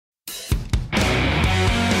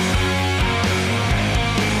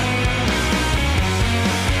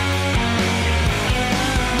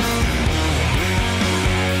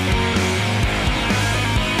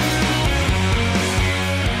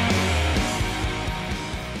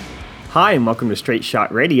Hi, and welcome to Straight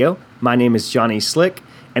Shot Radio. My name is Johnny Slick,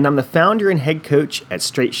 and I'm the founder and head coach at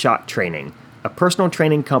Straight Shot Training, a personal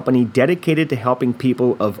training company dedicated to helping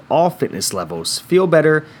people of all fitness levels feel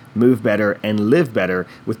better, move better, and live better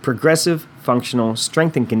with progressive, functional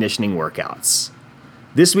strength and conditioning workouts.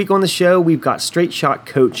 This week on the show, we've got Straight Shot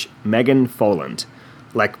coach Megan Foland.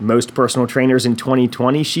 Like most personal trainers in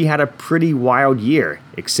 2020, she had a pretty wild year,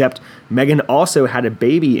 except Megan also had a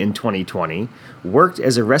baby in 2020, worked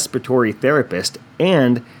as a respiratory therapist,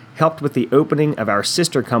 and helped with the opening of our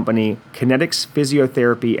sister company, Kinetics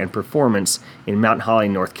Physiotherapy and Performance, in Mount Holly,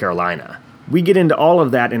 North Carolina. We get into all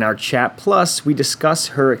of that in our chat, plus we discuss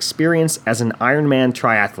her experience as an Ironman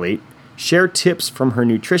triathlete, share tips from her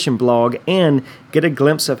nutrition blog, and get a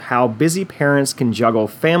glimpse of how busy parents can juggle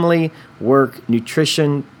family, work,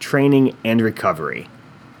 nutrition, training, and recovery.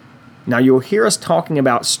 Now, you'll hear us talking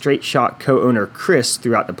about Straight Shot co-owner Chris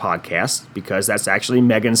throughout the podcast, because that's actually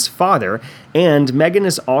Megan's father, and Megan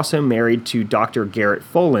is also married to Dr. Garrett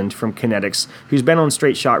Foland from Kinetics, who's been on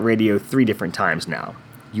Straight Shot Radio 3 different times now.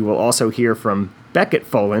 You will also hear from Beckett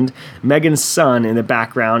Foland, Megan's son, in the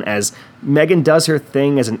background as Megan does her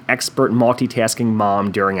thing as an expert multitasking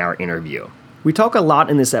mom during our interview. We talk a lot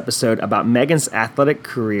in this episode about Megan's athletic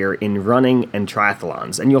career in running and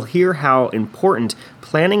triathlons, and you'll hear how important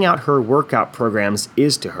planning out her workout programs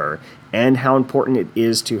is to her and how important it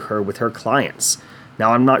is to her with her clients.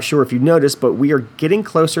 Now, I'm not sure if you noticed, but we are getting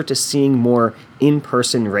closer to seeing more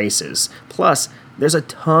in-person races. Plus, there's a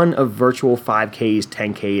ton of virtual 5Ks,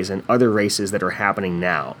 10Ks, and other races that are happening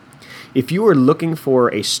now. If you are looking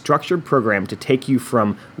for a structured program to take you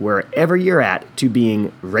from wherever you're at to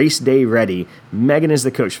being race day ready, Megan is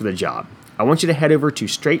the coach for the job. I want you to head over to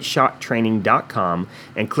straightshottraining.com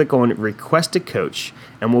and click on Request a Coach,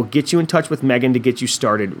 and we'll get you in touch with Megan to get you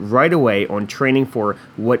started right away on training for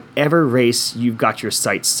whatever race you've got your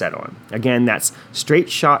sights set on. Again, that's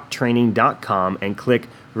straightshottraining.com and click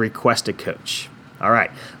Request a Coach. All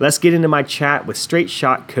right, let's get into my chat with Straight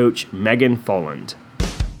Shot coach Megan Foland.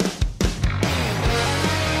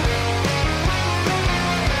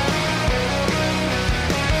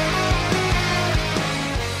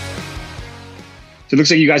 So it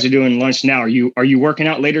looks like you guys are doing lunch now. Are you working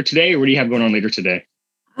out later today, or what do you have going on later today?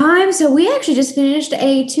 So we actually just finished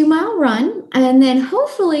a 2-mile run, and then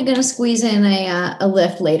hopefully going to squeeze in a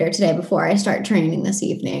lift later today before I start training this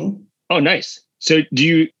evening. Oh, nice. So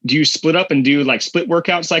do you split up and do like split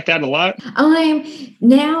workouts like that a lot?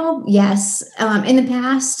 Now, yes. In the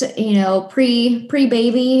past,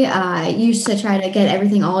 pre-baby, used to try to get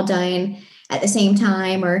everything all done at the same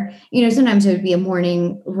time, or, sometimes it would be a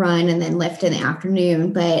morning run and then lift in the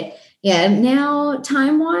afternoon. But yeah, now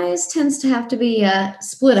time-wise tends to have to be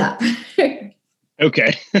split up.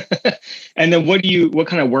 Okay. And then what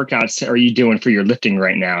kind of workouts are you doing for your lifting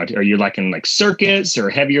right now? Are you liking like circuits or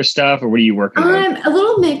heavier stuff, or what are you working on? A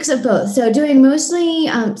little mix of both. So doing mostly,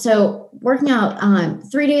 working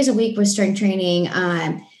out 3 days a week with strength training.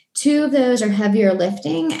 2 of those are heavier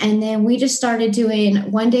lifting. And then we just started doing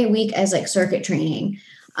 1 day a week as like circuit training.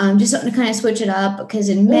 Just something to kind of switch it up, because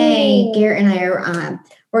in May, Garrett and I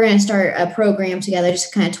we're going to start a program together,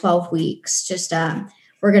 just kind of 12 weeks.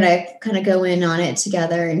 We're going to kind of go in on it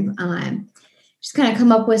together and just kind of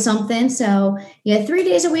come up with something. So yeah, 3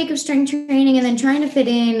 days a week of strength training, and then trying to fit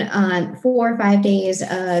in 4 or 5 days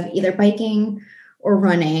of either biking or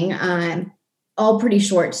running. All pretty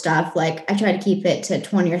short stuff. Like I try to keep it to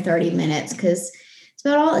 20 or 30 minutes, because it's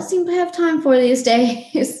about all I seem to have time for these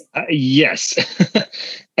days. Yes.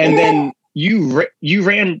 And then you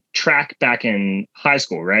ran track back in high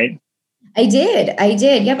school, right? I did.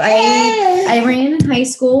 Yep. I ran in high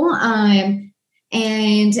school.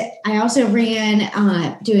 And I also ran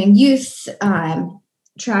doing youth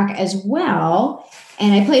track as well.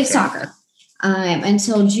 And I played soccer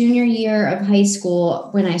until junior year of high school,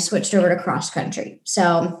 when I switched over to cross country.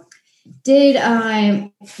 So did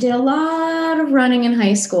a lot of running in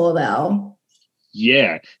high school though.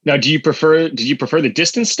 Yeah. Now, did you prefer the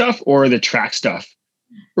distance stuff or the track stuff?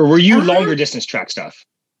 Or were you longer distance track stuff?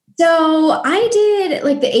 So I did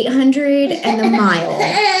like the 800 and the mile.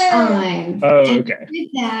 Okay. I did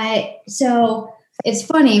that. So it's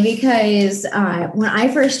funny because when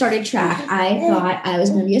I first started track, I thought I was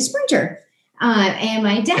going to be a sprinter. And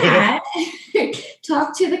my dad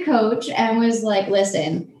talked to the coach and was like,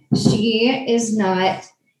 listen, she is not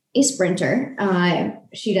a sprinter.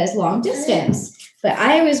 She does long distance. But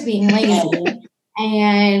I was being lazy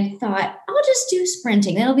and thought, I'll just do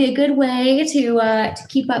sprinting. That'll be a good way to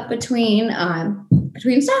keep up between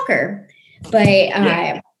soccer. But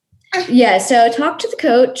so I talked to the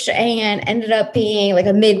coach and ended up being like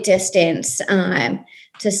a mid-distance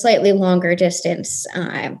to slightly longer distance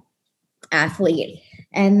athlete.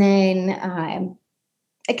 And then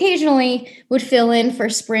occasionally would fill in for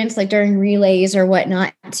sprints like during relays or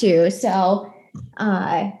whatnot too. So,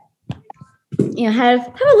 have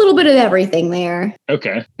a little bit of everything there.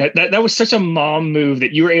 Okay. That was such a mom move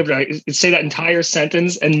that you were able to say that entire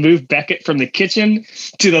sentence and move Beckett from the kitchen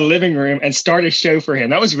to the living room and start a show for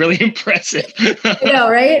him. That was really impressive. I know,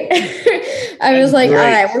 right? I was like, great.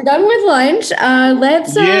 All right, we're done with lunch.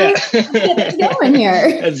 Let's get going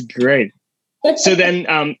here. That's great. So then,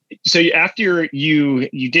 after you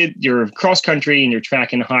did your cross country and your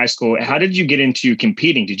track in high school, how did you get into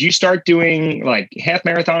competing? Did you start doing like half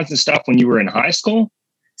marathons and stuff when you were in high school?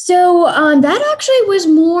 So that actually was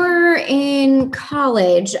more in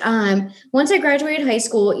college. Once I graduated high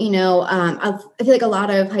school, I feel like a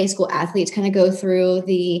lot of high school athletes kind of go through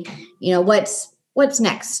the, what's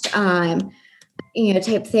next,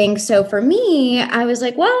 type thing. So for me, I was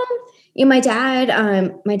like, well, my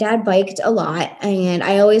dad biked a lot and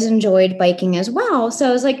I always enjoyed biking as well. So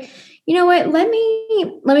I was like, you know what, let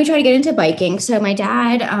me try to get into biking. So my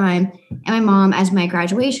dad and my mom, as my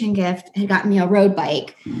graduation gift, had gotten me a road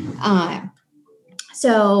bike.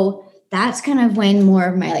 So that's kind of when more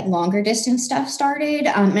of my like longer distance stuff started.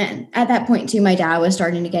 And at that point too, my dad was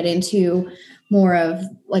starting to get into more of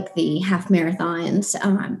like the half marathons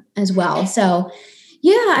as well. So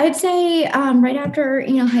yeah, I'd say right after,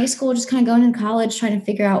 high school, just kind of going into college, trying to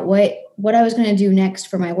figure out what I was going to do next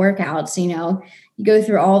for my workouts. You go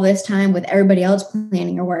through all this time with everybody else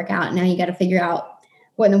planning your workout. Now you got to figure out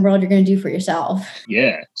what in the world you're going to do for yourself.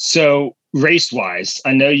 Yeah. So race wise,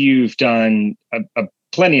 I know you've done a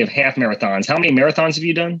plenty of half marathons. How many marathons have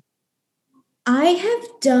you done? I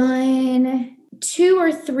have done 2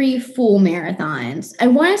 or 3 full marathons. I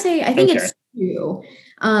want to say, I think it's 2.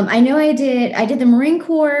 I know I did the Marine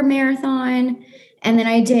Corps marathon, and then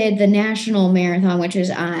I did the National Marathon, which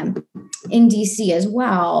is in DC as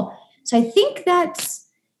well. So I think that's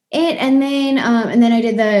it. And then I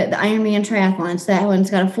did the Ironman triathlon. So that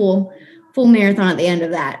one's got a full marathon at the end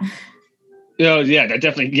of that. Oh yeah, that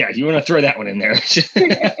definitely. Yeah, you want to throw that one in there.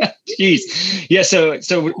 Jeez. Yeah. So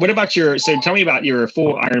what about tell me about your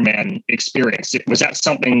full Ironman experience. Was that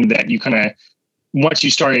something that you kind of, once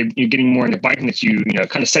you started getting more into biking, that you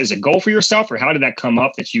kind of set as a goal for yourself, or how did that come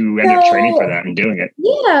up that you ended up training for that and doing it?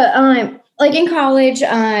 Yeah. Like in college,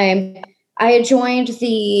 I had joined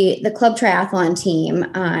the club triathlon team,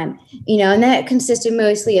 and that consisted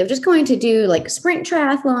mostly of just going to do like sprint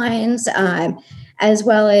triathlons, as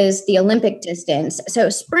well as the Olympic distance. So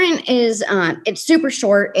sprint is, it's super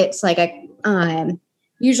short. It's like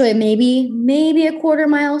usually maybe a quarter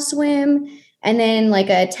mile swim, and then like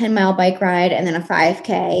a 10-mile bike ride, and then a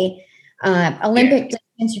 5K. Olympic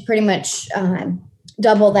distance, you pretty much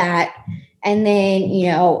double that. And then,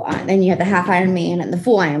 then you have the half Ironman and the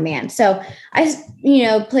full Ironman. So I,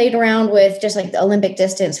 played around with just like the Olympic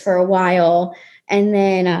distance for a while. And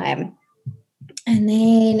then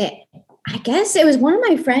I guess it was one of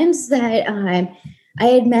my friends that I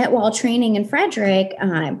had met while training in Frederick.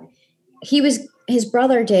 His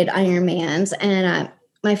brother did Ironmans, and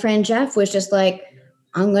my friend Jeff was just like,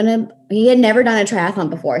 he had never done a triathlon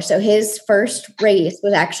before. So his first race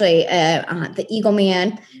was actually the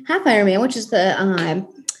Eagleman half Ironman, which is the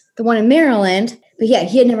one in Maryland. But yeah,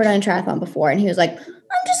 he had never done a triathlon before. And he was like,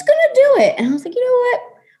 I'm just going to do it. And I was like, you know what?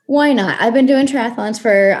 Why not? I've been doing triathlons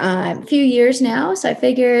for a few years now. So I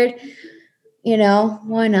figured,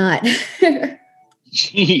 why not?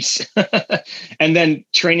 Jeez. And then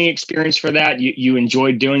training experience for that, you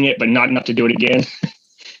enjoyed doing it, but not enough to do it again.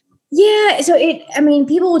 Yeah. So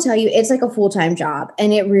people will tell you it's like a full-time job,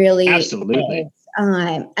 and it really absolutely is.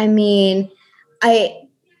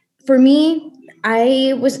 For me,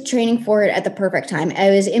 I was training for it at the perfect time.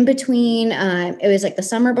 I was in between. It was like the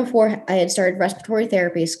summer before I had started respiratory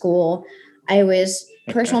therapy school. I was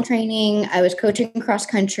personal training. I was coaching cross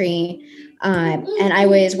country. And I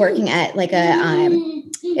was working at like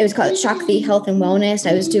it was called Shakti Health and Wellness.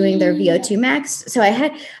 I was doing their VO2 max. So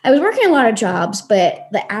I was working a lot of jobs, but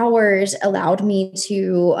the hours allowed me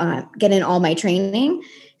to get in all my training.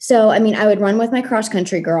 So, I would run with my cross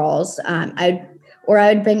country girls. I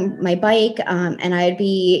would bring my bike and I'd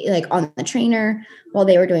be like on the trainer while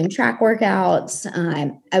they were doing track workouts.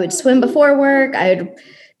 I would swim before work. I would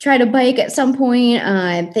try to bike at some point.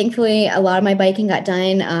 Thankfully, a lot of my biking got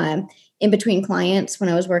done in between clients when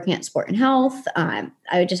I was working at Sport and Health. I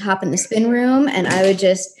would just hop in the spin room and I would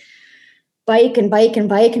just bike and bike and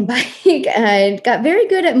bike and bike. And got very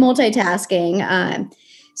good at multitasking.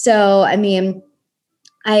 So,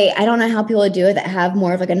 I don't know how people do it that have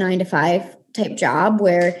more of like a 9-to-5 type job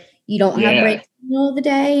where you don't have breaks middle of the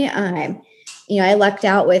day. I lucked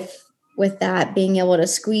out with that, being able to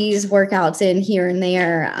squeeze workouts in here and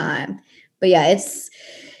there. But yeah,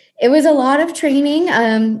 it was a lot of training,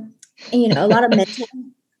 a lot of mental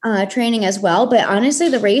training as well. But honestly,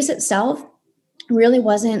 the race itself really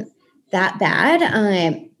wasn't that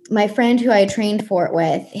bad. My friend who I trained for it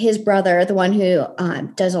with, his brother, the one who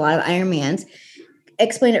does a lot of Ironmans,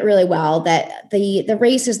 explained it really well, that the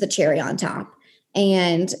race is the cherry on top,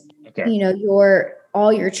 and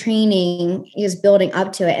all your training is building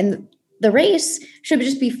up to it, and the race should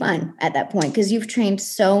just be fun at that point, because you've trained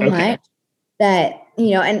so much that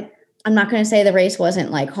and I'm not going to say the race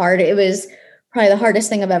wasn't like hard. It was probably the hardest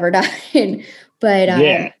thing I've ever done,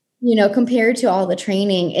 but compared to all the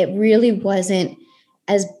training, it really wasn't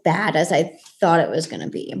as bad as I thought it was going to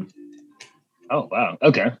be. Oh, wow.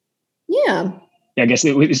 Okay. Yeah. I guess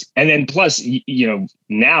it was, and then plus,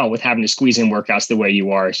 now with having to squeeze in workouts the way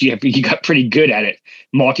you are, so you got pretty good at it,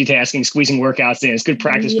 multitasking, squeezing workouts in. It's good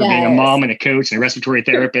practice for being a mom and a coach and a respiratory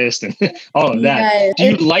therapist and all of that. Do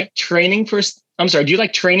you like training for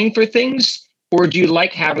things, or do you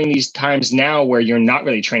like having these times now where you're not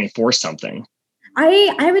really training for something?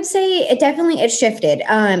 I would say it shifted.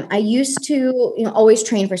 I used to always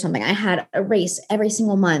train for something. I had a race every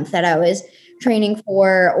single month that I was training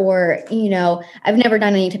for, or I've never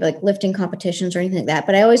done any type of like lifting competitions or anything like that,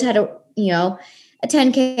 but I always had a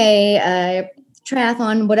 10K,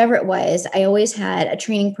 triathlon, whatever it was. I always had a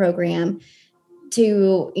training program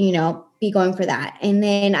to be going for that. And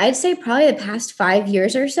then I'd say probably the past 5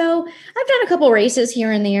 years or so, I've done a couple races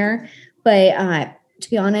here and there, but to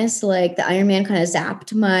be honest, like the Ironman kind of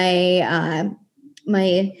zapped my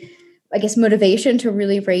I guess motivation to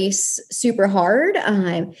really race super hard.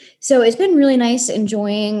 So it's been really nice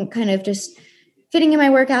enjoying kind of just fitting in my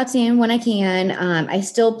workouts in when I can. I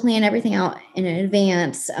still plan everything out in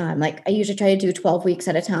advance. Like I usually try to do 12 weeks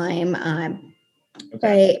at a time.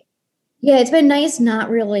 But yeah, it's been nice not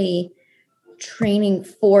really training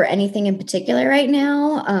for anything in particular right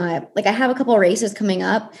now. Like I have a couple of races coming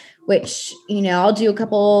up, which, I'll do a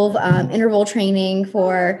couple of interval training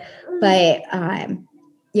for, but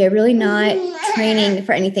really not training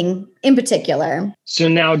for anything in particular. So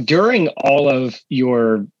now during all of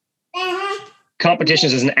your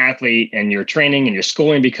competitions as an athlete and your training and your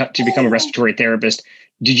schooling to become a respiratory therapist,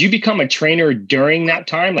 did you become a trainer during that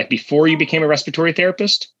time, like before you became a respiratory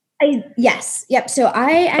therapist? Yes. Yep. So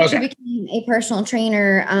I actually became a personal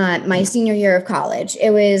trainer my senior year of college.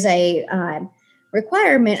 It was a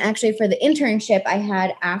requirement actually for the internship I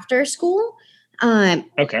had after school,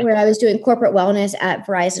 where I was doing corporate wellness at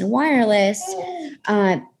Verizon Wireless.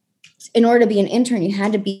 In order to be an intern, you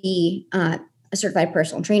had to be a certified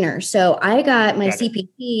personal trainer. So I got my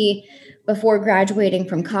CPT before graduating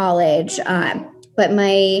from college, but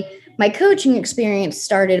my coaching experience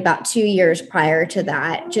started about 2 years prior to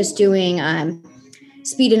that, just doing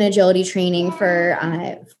speed and agility training for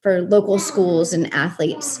local schools and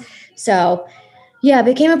athletes. So yeah, I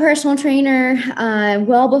became a personal trainer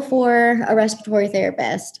well before a respiratory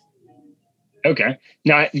therapist. Okay.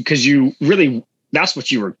 Now, because that's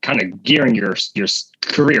what you were kind of gearing your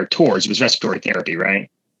career towards, was respiratory therapy,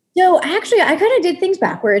 right? So actually, I kind of did things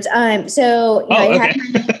backwards. I had my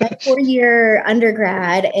 4-year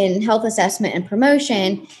undergrad in health assessment and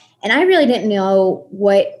promotion, and I really didn't know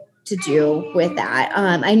what to do with that.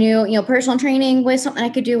 I knew, personal training was something I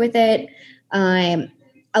could do with it.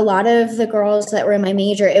 A lot of the girls that were in my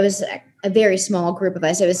major, it was a very small group of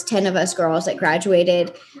us. It was 10 of us girls that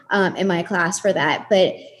graduated in my class for that.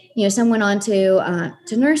 But some went on to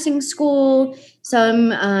nursing school.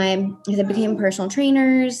 Some became personal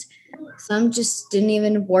trainers. Some just didn't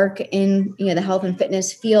even work in the health and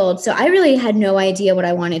fitness field. So I really had no idea what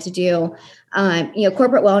I wanted to do.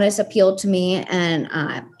 Corporate wellness appealed to me, and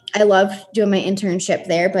I loved doing my internship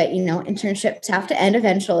there. But internships have to end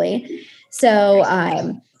eventually. So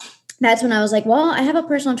that's when I was like, well, I have a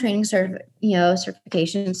personal training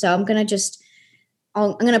certification, so I'm going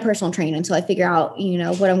to personal train until I figure out,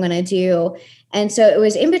 what I'm going to do. And so it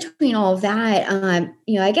was in between all of that, I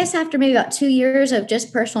guess after maybe about 2 years of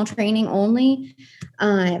just personal training only,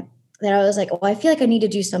 that I was like, well, I feel like I need to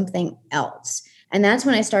do something else. And that's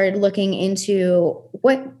when I started looking into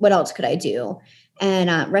what else could I do?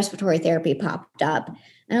 And respiratory therapy popped up.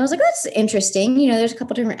 And I was like, that's interesting. There's a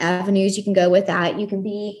couple different avenues you can go with that. You can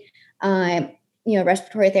be, a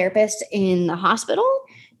respiratory therapist in the hospital.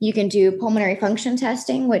 You can do pulmonary function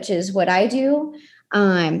testing, which is what I do.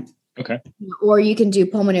 Or you can do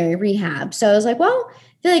pulmonary rehab. So I was like, well, I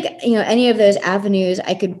feel like, any of those avenues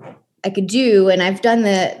I could do. And I've done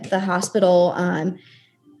the hospital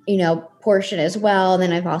portion as well. And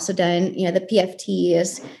then I've also done, the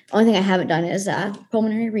PFTs. Only thing I haven't done is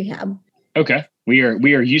pulmonary rehab. Okay. We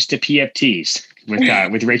are used to PFTs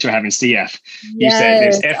with Rachel having CF. You said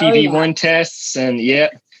there's FEV1 tests and So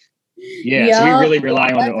we really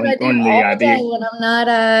rely on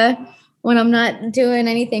the when I'm not doing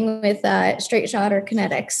anything with straight shot or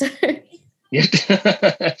kinetics.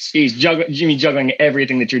 She's juggling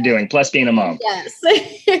everything that you're doing, plus being a mom. Yes.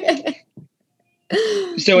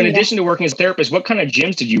 So in addition to working as a therapist, what kind of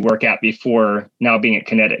gyms did you work at before now being at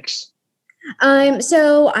Kinetics?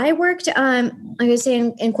 So I worked, like I was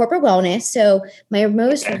saying, in corporate wellness. So my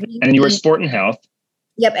most and you were sport and health.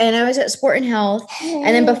 Yep, and I was at sport and health,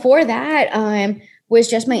 and then before that, was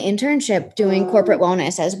just my internship doing corporate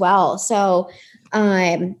wellness as well. So,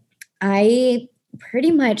 I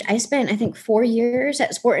spent, I think, 4 years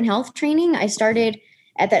at sport and health training. I started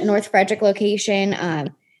at that North Frederick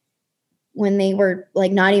location when they were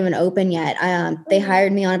like not even open yet. They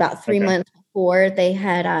hired me on about 3 months before they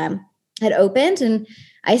had opened, and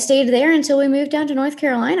I stayed there until we moved down to North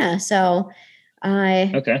Carolina. So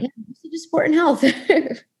sport and health.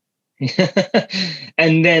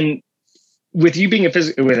 And then with you being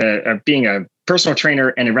being a personal trainer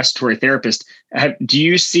and a respiratory therapist, do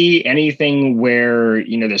you see anything where,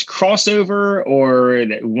 there's crossover or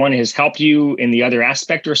that one has helped you in the other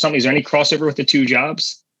aspect or something? Is there any crossover with the two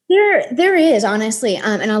jobs? There is, honestly.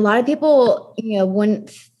 And a lot of people,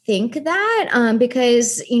 wouldn't think that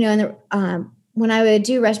because, when I would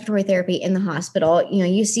do respiratory therapy in the hospital,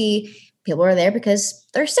 you see people are there because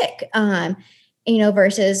they're sick,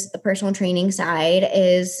 versus the personal training side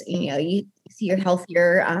is, you see your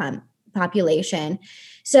healthier population.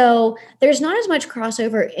 So there's not as much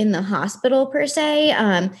crossover in the hospital per se.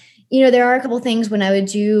 There are a couple of things when I would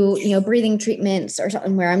do, breathing treatments or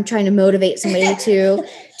something where I'm trying to motivate somebody to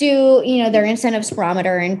do, their incentive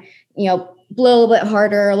spirometer and, blow a little bit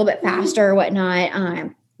harder, a little bit faster or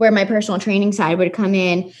whatnot, where my personal training side would come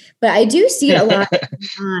in. But I do see a lot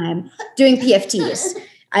doing PFTs.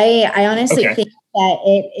 I honestly think that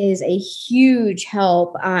it is a huge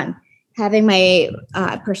help having my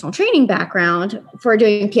personal training background for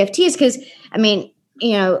doing PFTs. Because,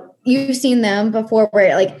 you've seen them before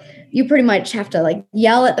where you pretty much have to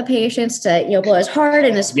yell at the patients to, blow as hard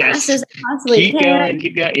and as fast as they possibly can.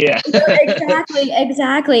 Keep going. Yeah.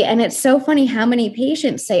 Exactly. And it's so funny how many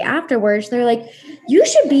patients say afterwards, they're like, you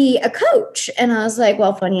should be a coach. And I was like,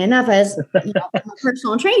 well, funny enough, as I'm a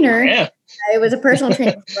personal trainer, I was a personal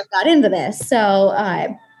trainer before I got into this. So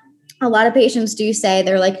a lot of patients do say,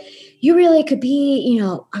 they're like, you really could be,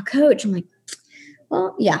 a coach. I'm like,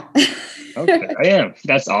 well, yeah. Okay, I am.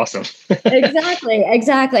 That's awesome. Exactly.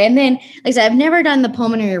 And then, like I said, I've never done the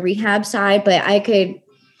pulmonary rehab side, but I could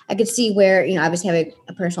see where, obviously having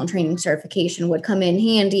a personal training certification would come in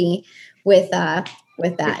handy with that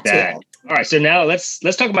too. All right. So now let's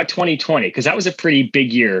talk about 2020, because that was a pretty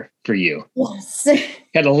big year for you. Yes.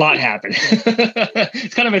 Had a lot happen.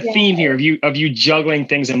 It's kind of a theme here of you juggling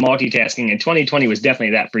things and multitasking. And 2020 was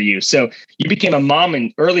definitely that for you. So you became a mom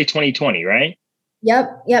in early 2020, right?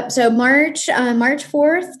 Yep. So March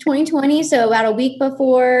 4th, 2020. So about a week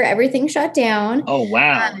before everything shut down. Oh,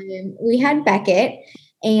 wow. We had Beckett,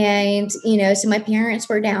 and, so my parents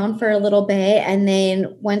were down for a little bit. And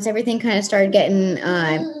then once everything kind of started getting,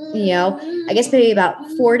 I guess maybe about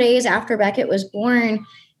 4 days after Beckett was born,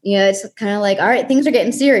 it's kind of like, all right, things are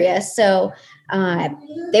getting serious. So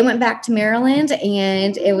they went back to Maryland,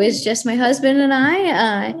 and it was just my husband and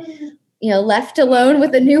I, left alone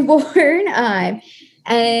with a newborn.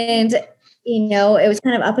 And, it was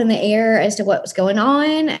kind of up in the air as to what was going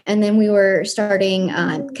on. And then we were starting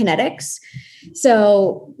Kinetics.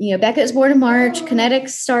 So, Beckett was born in March. Kinetics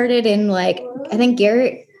started in I think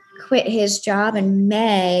Garrett quit his job in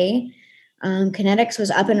May. Kinetics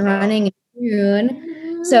was up and running in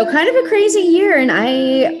June. So kind of a crazy year. And I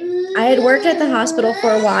had worked at the hospital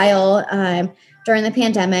for a while during the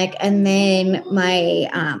pandemic. And then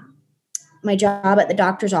my job at the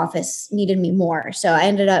doctor's office needed me more. So I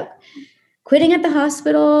ended up quitting at the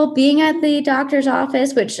hospital, being at the doctor's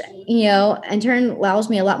office, which, in turn allows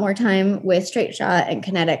me a lot more time with Straight Shot and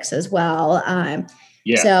Kinetics as well.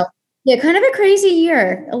 So kind of a crazy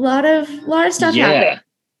year. A lot of stuff happened.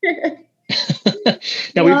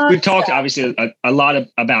 Now we've talked obviously a lot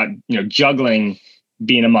about, juggling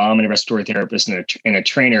being a mom and a respiratory therapist and a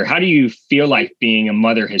trainer. How do you feel like being a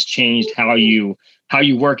mother has changed how you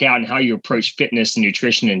work out and how you approach fitness and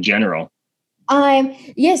nutrition in general?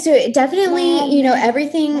 So it definitely,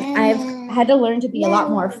 everything I've had to learn to be a lot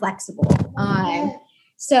more flexible.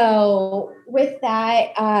 So with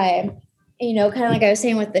that, kind of like I was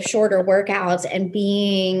saying with the shorter workouts and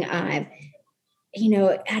being, I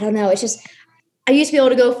don't know, it's just, I used to be able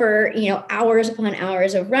to go for, hours upon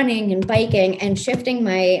hours of running and biking and shifting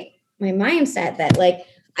my mindset that like,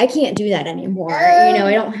 I can't do that anymore. I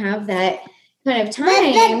don't have that kind of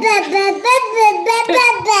time.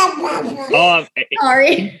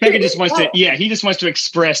 Sorry. Becca just wants to, he just wants to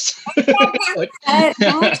express.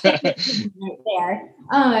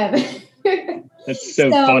 That's so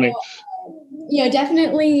funny.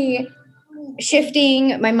 Definitely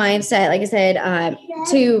shifting my mindset, like I said,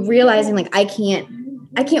 to realizing like I can't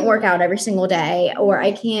work out every single day, or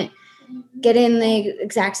I can't get in the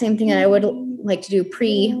exact same thing that I would like to do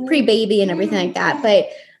pre-baby and everything like that. But,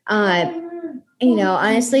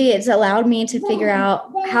 honestly, it's allowed me to figure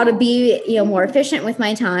out how to be, more efficient with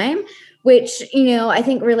my time, which, I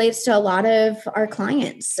think relates to a lot of our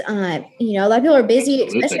clients. A lot of people are busy,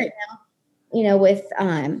 especially right now, with,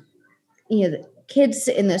 the kids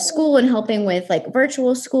in the school and helping with like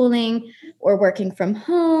virtual schooling or working from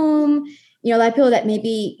home. A lot of people that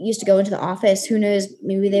maybe used to go into the office, who knows,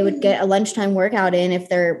 maybe they would get a lunchtime workout in if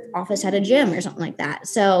their office had a gym or something like that.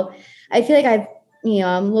 So I feel like I'm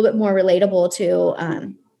a little bit more relatable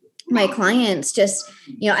to my clients. Just,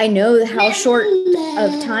 I know how short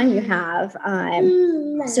of time you have.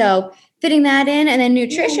 So fitting that in, and then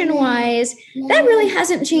nutrition wise, that really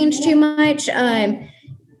hasn't changed too much.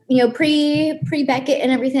 Pre Beckett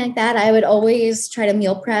and everything like that, I would always try to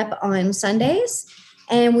meal prep on Sundays.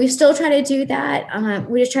 And we still try to do that.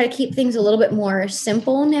 We just try to keep things a little bit more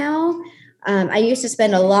simple now. I used to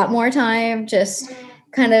spend a lot more time just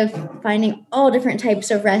kind of finding all different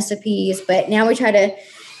types of recipes, but now we try to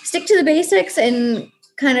stick to the basics and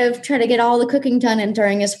kind of try to get all the cooking done and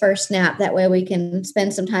during his first nap. That way we can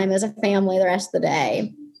spend some time as a family the rest of the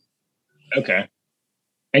day. Okay.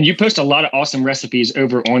 And you post a lot of awesome recipes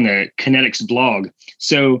over on the Kinetics blog.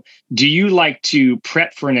 So do you like to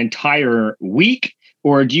prep for an entire week,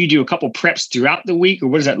 or do you do a couple preps throughout the week, or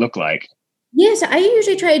what does that look like? Yes, I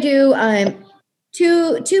usually try to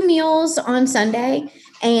do two meals on Sunday,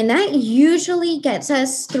 and that usually gets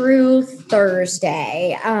us through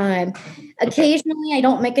Thursday. Occasionally I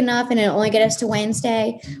don't make enough and it'll only get us to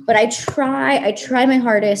Wednesday, but I try my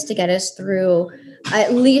hardest to get us through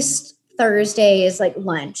at least Thursday is like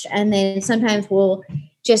lunch. And then sometimes we'll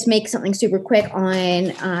just make something super quick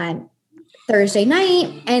on Thursday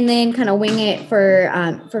night and then kind of wing it for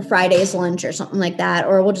Friday's lunch or something like that.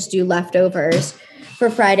 Or we'll just do leftovers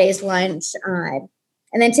for Friday's lunch.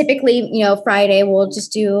 And then typically, Friday we'll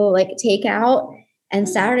just do like a takeout, and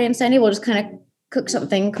Saturday and Sunday we'll just kind of cook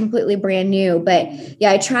something completely brand new. But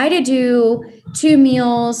yeah, I try to do 2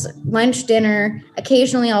 meals, lunch, dinner.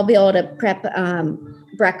 Occasionally I'll be able to prep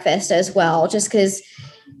breakfast as well, just because,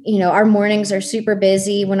 our mornings are super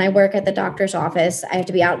busy. When I work at the doctor's office, I have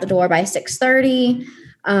to be out the door by 6:30.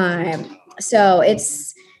 So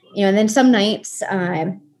it's, and then some nights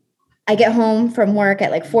I get home from work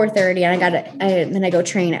at like 4:30 and then I go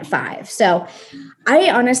train at 5. So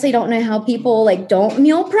I honestly don't know how people like don't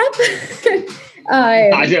meal prep.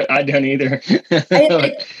 I don't either.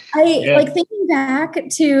 I like thinking back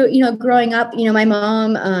to, growing up, my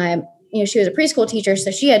mom, she was a preschool teacher,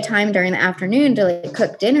 so she had time during the afternoon to like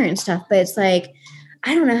cook dinner and stuff. But it's like,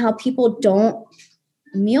 I don't know how people don't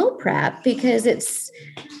meal prep, because it's,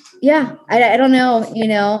 I don't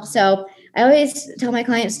know, so I always tell my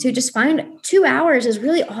clients to just find 2 hours is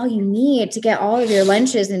really all you need to get all of your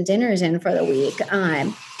lunches and dinners in for the week.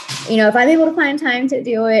 If I'm able to find time to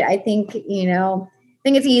do it, I think,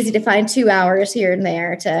 it's easy to find 2 hours here and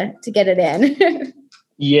there to get it in.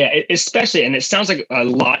 Yeah, especially, and it sounds like a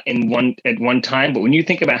lot at one time, but when you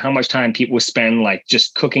think about how much time people spend like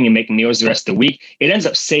just cooking and making meals the rest of the week, it ends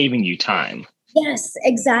up saving you time. Yes,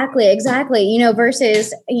 exactly.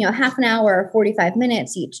 Versus, half an hour or 45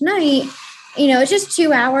 minutes each night, it's just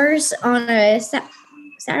 2 hours on a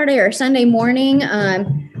Saturday or Sunday morning,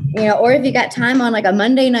 or if you got time on like a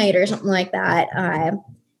Monday night or something like that.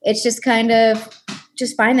 It's just kind of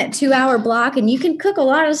just find that 2 hour block, and you can cook a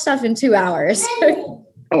lot of stuff in 2 hours.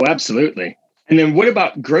 Oh, absolutely. And then what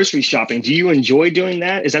about grocery shopping? Do you enjoy doing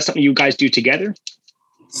that? Is that something you guys do together?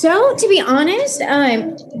 So to be honest,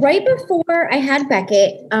 right before I had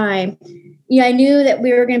Beckett, I knew that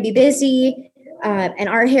we were going to be busy. And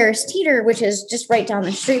our Harris Teeter, which is just right down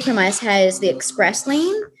the street from us, has the Express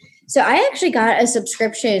Lane. So I actually got a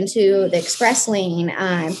subscription to the Express Lane,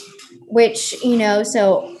 which,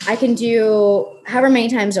 so I can do however many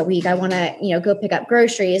times a week I want to, go pick up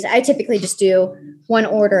groceries. I typically just do 1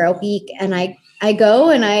 order a week, and I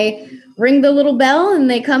go and I ring the little bell and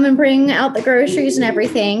they come and bring out the groceries and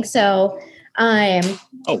everything. So oh,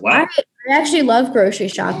 wow. I actually love grocery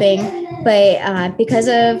shopping, but because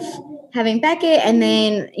of having Beckett and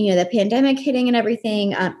then, the pandemic hitting and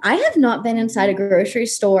everything, I have not been inside a grocery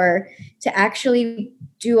store to actually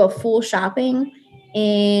do a full shopping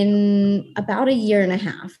in about a year and a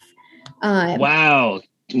half. Wow.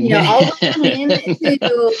 I'll come in to pick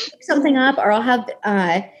something up, or I'll have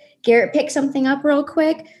Garrett pick something up real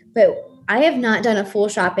quick, but I have not done a full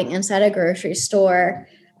shopping inside a grocery store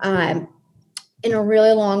in a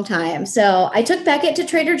really long time. So I took Beckett to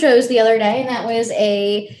Trader Joe's the other day, and that was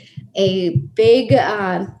a big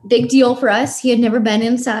deal for us. He had never been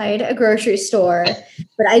inside a grocery store,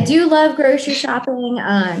 but I do love grocery shopping.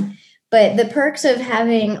 But the perks of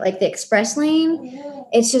having like the express lane,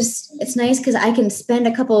 it's nice because I can spend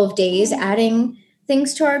a couple of days adding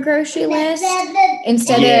things to our grocery list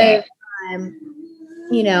instead of,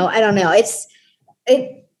 I don't know. It's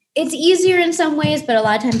easier in some ways, but a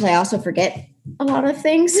lot of times I also forget a lot of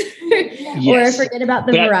things or forget about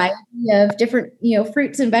the variety of different,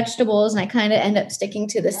 fruits and vegetables. And I kind of end up sticking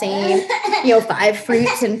to the same, 5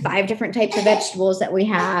 fruits and 5 different types of vegetables that we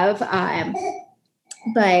have.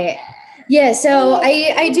 But yeah, so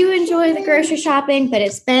I do enjoy the grocery shopping, but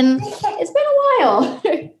it's been a while.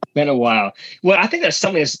 Been a while. Well, I think that's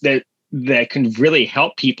something that can really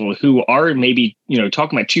help people who are maybe,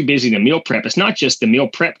 talking about too busy to meal prep. It's not just the meal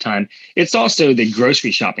prep time. It's also the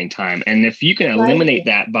grocery shopping time. And if you can eliminate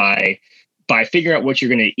that by figuring out what you're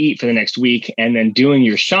going to eat for the next week and then doing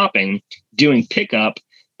your shopping, doing pickup,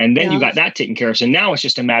 and then you got that taken care of. So now it's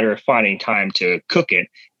just a matter of finding time to cook it.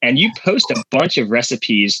 And you post a bunch of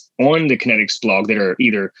recipes on the Kinetics blog that are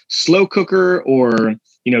either slow cooker or,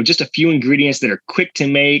 just a few ingredients that are quick to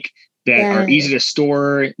make, that are easy to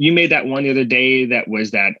store. You made that one the other day that was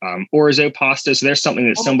that orzo pasta. So there's something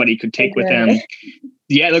that somebody could take with them.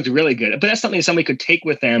 Yeah, it looked really good. But that's something that somebody could take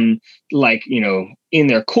with them, like, in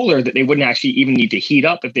their cooler that they wouldn't actually even need to heat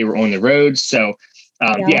up if they were on the road. So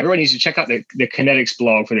everyone needs to check out the Kinetics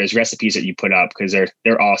blog for those recipes that you put up because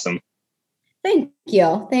they're awesome. Thank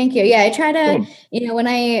you. Yeah, I try to, when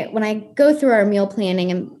I go through our meal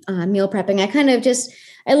planning and meal prepping, I kind of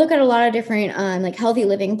I look at a lot of different like healthy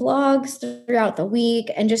living blogs throughout the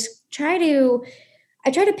week and just try to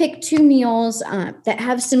pick 2 meals that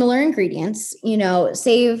have similar ingredients,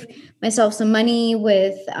 save myself some money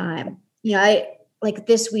with, I like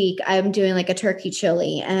this week I'm doing like a turkey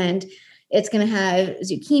chili and it's going to have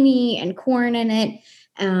zucchini and corn in it.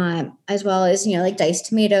 As well as, like diced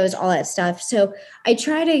tomatoes, all that stuff. So I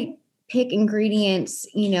try to pick ingredients,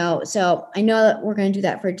 so I know that we're going to do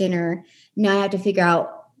that for dinner. Now I have to figure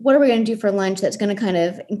out what are we going to do for lunch that's going to kind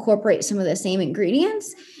of incorporate some of the same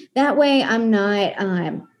ingredients. That way I'm not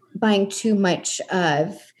buying too much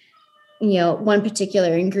of, one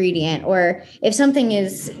particular ingredient, or if something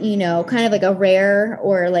is, kind of like a rare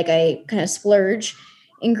or like a kind of splurge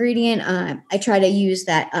ingredient, I try to use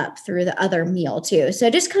that up through the other meal too. So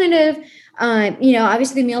just kind of,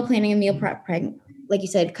 obviously meal planning and meal prep, like you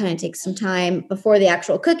said, kind of takes some time before the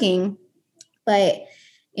actual cooking, but,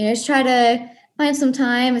 just try to find some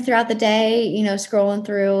time throughout the day, scrolling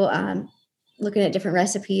through, looking at different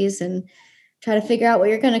recipes and try to figure out what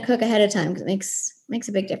you're going to cook ahead of time because it makes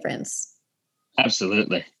a big difference.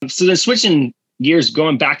 Absolutely. So then switching gears,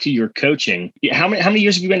 going back to your coaching, how many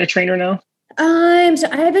years have you been a trainer now? So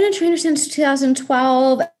I've been a trainer since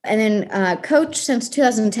 2012 and then coach since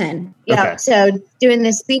 2010. Yeah. Okay. So doing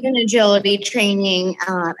the speed and agility training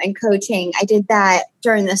and coaching, I did that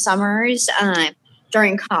during the summers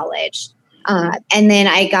during college. And then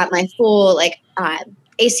I got my full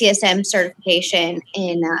ACSM certification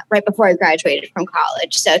in right before I graduated from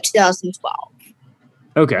college. So 2012.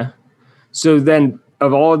 Okay. So then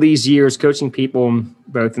of all of these years coaching people,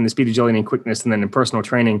 both in the speed, agility, and quickness, and then in personal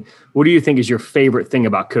training, what do you think is your favorite thing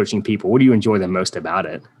about coaching people? What do you enjoy the most about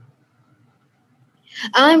it?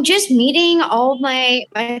 Just meeting all of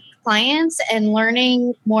my clients and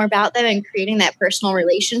learning more about them and creating that personal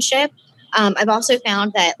relationship. I've also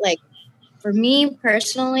found that, for me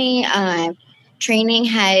personally, training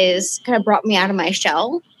has kind of brought me out of my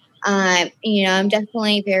shell. I'm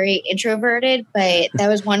definitely very introverted, but that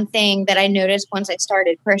was one thing that I noticed once I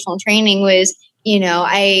started personal training was,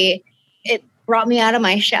 it brought me out of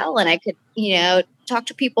my shell and I could, talk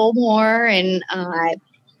to people more. And I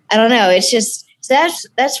don't know, it's just, so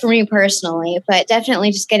that's for me personally, but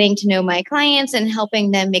definitely just getting to know my clients and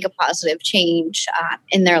helping them make a positive change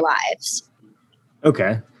in their lives.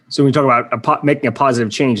 Okay. So when we talk about making a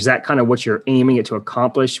positive change, is that kind of what you're aiming it to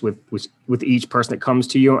accomplish with each person that comes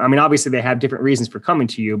to you? I mean, obviously they have different reasons for coming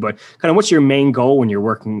to you, but kind of what's your main goal when you're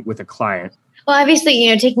working with a client? Well, obviously,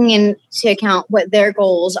 taking into account what their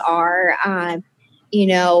goals are,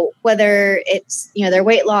 whether it's, their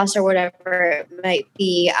weight loss or whatever it might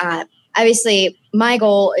be. Obviously, my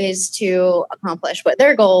goal is to accomplish what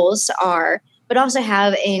their goals are, but also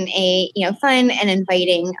have in a, fun and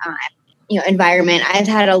inviting, environment. I've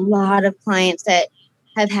had a lot of clients that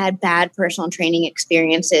have had bad personal training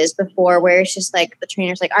experiences before, where it's just like the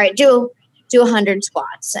trainer's like, all right, do 100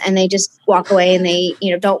 squats, and they just walk away and they,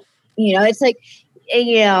 don't, it's like,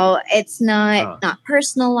 it's not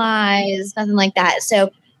personalized, nothing like that. So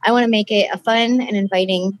I want to make it a fun and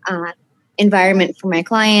inviting environment for my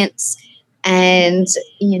clients, and,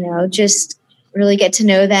 just really get to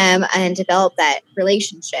know them and develop that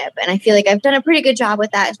relationship. And I feel like I've done a pretty good job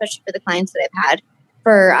with that, especially for the clients that I've had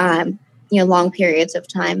for, long periods of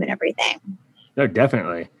time and everything. No,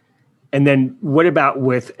 definitely. And then what about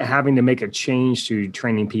with having to make a change to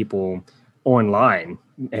training people online?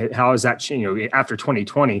 How has that changed? After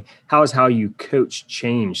 2020, how you coach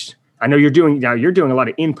changed? I know you're doing a lot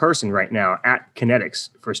of in-person right now at Kinetics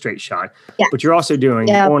for Straight Shot, but you're also doing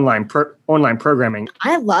online programming.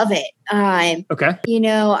 I love it. Okay.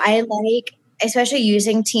 I like, especially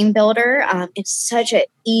using Team Builder. It's such an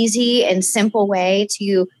easy and simple way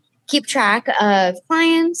to keep track of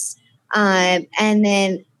clients. And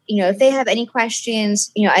then, if they have any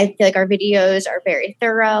questions, I feel like our videos are very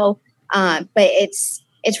thorough, but it's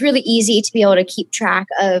really easy to be able to keep track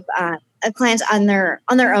of clients on their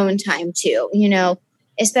own time too,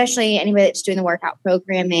 especially anybody that's doing the workout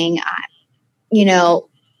programming,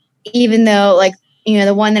 even though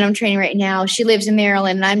the one that I'm training right now, she lives in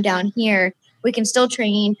Maryland and I'm down here, we can still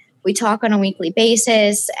train. We talk on a weekly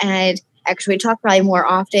basis, and actually we talk probably more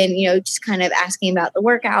often, just kind of asking about the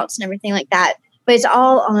workouts and everything like that. But it's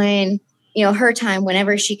all on, her time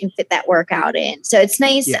whenever she can fit that workout in. So it's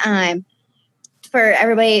nice for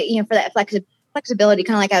everybody, for that flexibility,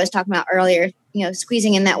 kind of like I was talking about earlier,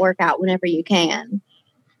 squeezing in that workout whenever you can.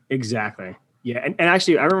 Exactly. Yeah. And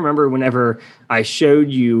actually, I remember whenever I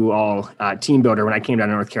showed you all Team Builder when I came down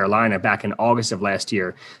to North Carolina back in August of last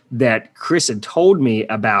year, that Chris had told me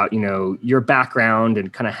about, your background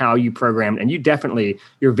and kind of how you programmed. And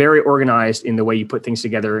you're very organized in the way you put things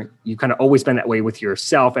together. You've kind of always been that way with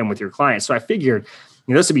yourself and with your clients. So I figured,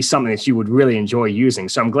 this would be something that you would really enjoy using.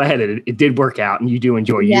 So I'm glad that it did work out and you do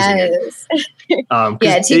enjoy using it.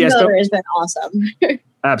 Team Builder has been awesome.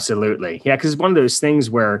 Absolutely. Yeah. Cause it's one of those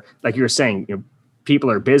things where, like you were saying,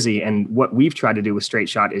 people are busy, and what we've tried to do with Straight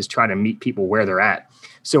Shot is try to meet people where they're at.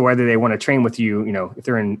 So whether they want to train with you, if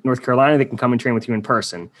they're in North Carolina, they can come and train with you in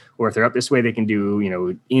person, or if they're up this way, they can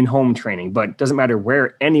do, in-home training. But it doesn't matter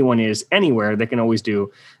where anyone is anywhere, they can always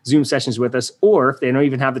do Zoom sessions with us, or if they don't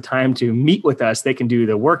even have the time to meet with us, they can do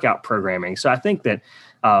the workout programming. So I think that,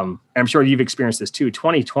 I'm sure you've experienced this too,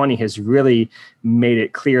 2020 has really made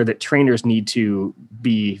it clear that trainers need to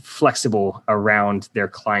be flexible around their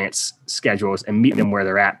clients' schedules and meet them where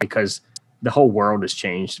they're at, because the whole world has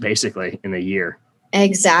changed basically in a year.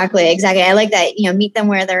 Exactly. I like that, meet them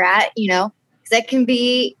where they're at, because that can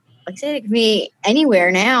be, like I said, it can be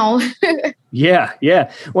anywhere now. Yeah.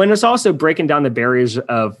 Well, and it's also breaking down the barriers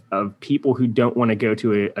of people who don't want to go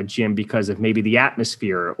to a gym because of maybe the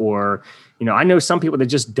atmosphere, or, I know some people that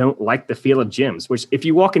just don't like the feel of gyms, which if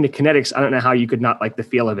you walk into Kinetics, I don't know how you could not like the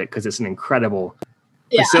feel of it, because it's an incredible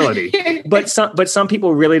facility. But some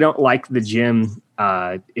people really don't like the gym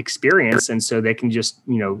experience. And so they can just,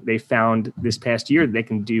 they found this past year they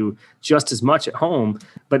can do just as much at home,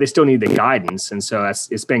 but they still need the guidance. And so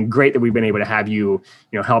it's been great that we've been able to have you,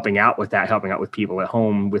 helping out with people at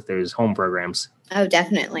home with those home programs. Oh,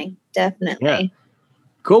 definitely. Yeah.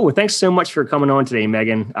 Cool. Well, thanks so much for coming on today,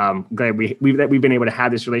 Megan. Glad we've been able to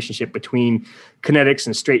have this relationship between Kinetics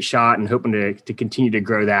and Straight Shot, and hoping to continue to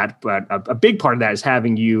grow that. But a big part of that is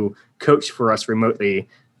having you coach for us remotely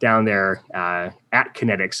down there at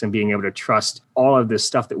Kinetics, and being able to trust all of this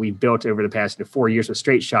stuff that we've built over the past 4 years with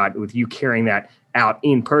Straight Shot, with you carrying that out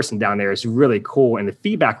in person down there is really cool. And the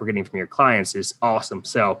feedback we're getting from your clients is awesome.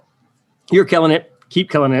 So you're killing it.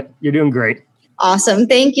 Keep killing it. You're doing great. Awesome.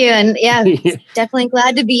 Thank you. And definitely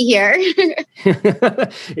glad to be here.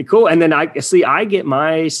 Cool. And then I get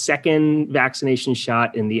my second vaccination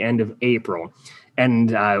shot in the end of April.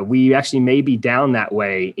 And we actually may be down that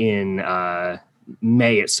way in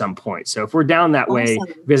May at some point. So if we're down that way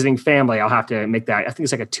visiting family, I'll have to make that. I think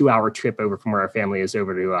it's like a 2-hour trip over from where our family is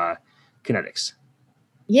over to Kinetics.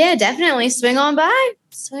 Yeah, definitely. Swing on by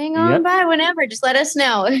whenever. Just let us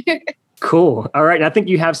know. Cool. All right. And I think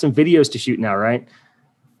you have some videos to shoot now, right?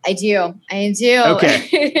 I do.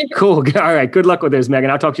 Okay. Cool. All right. Good luck with those,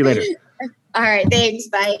 Megan. I'll talk to you later. All right. Thanks.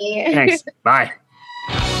 Bye. Thanks. Bye.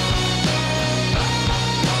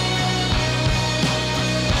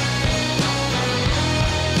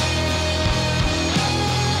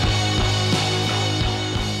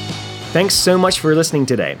 Thanks so much for listening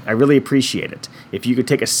today. I really appreciate it. If you could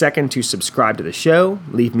take a second to subscribe to the show,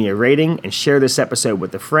 leave me a rating, and share this episode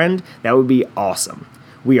with a friend, that would be awesome.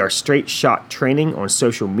 We are Straight Shot Training on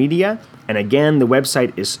social media, and again, the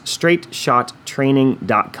website is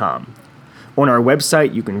straightshottraining.com. On our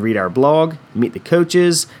website, you can read our blog, meet the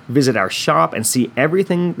coaches, visit our shop, and see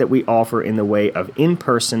everything that we offer in the way of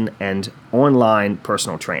in-person and online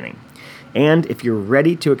personal training. And if you're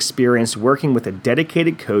ready to experience working with a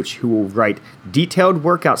dedicated coach who will write detailed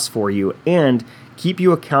workouts for you and keep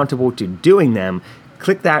you accountable to doing them,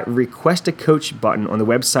 click that Request a Coach button on the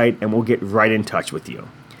website and we'll get right in touch with you.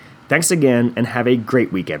 Thanks again and have a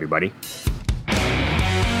great week, everybody.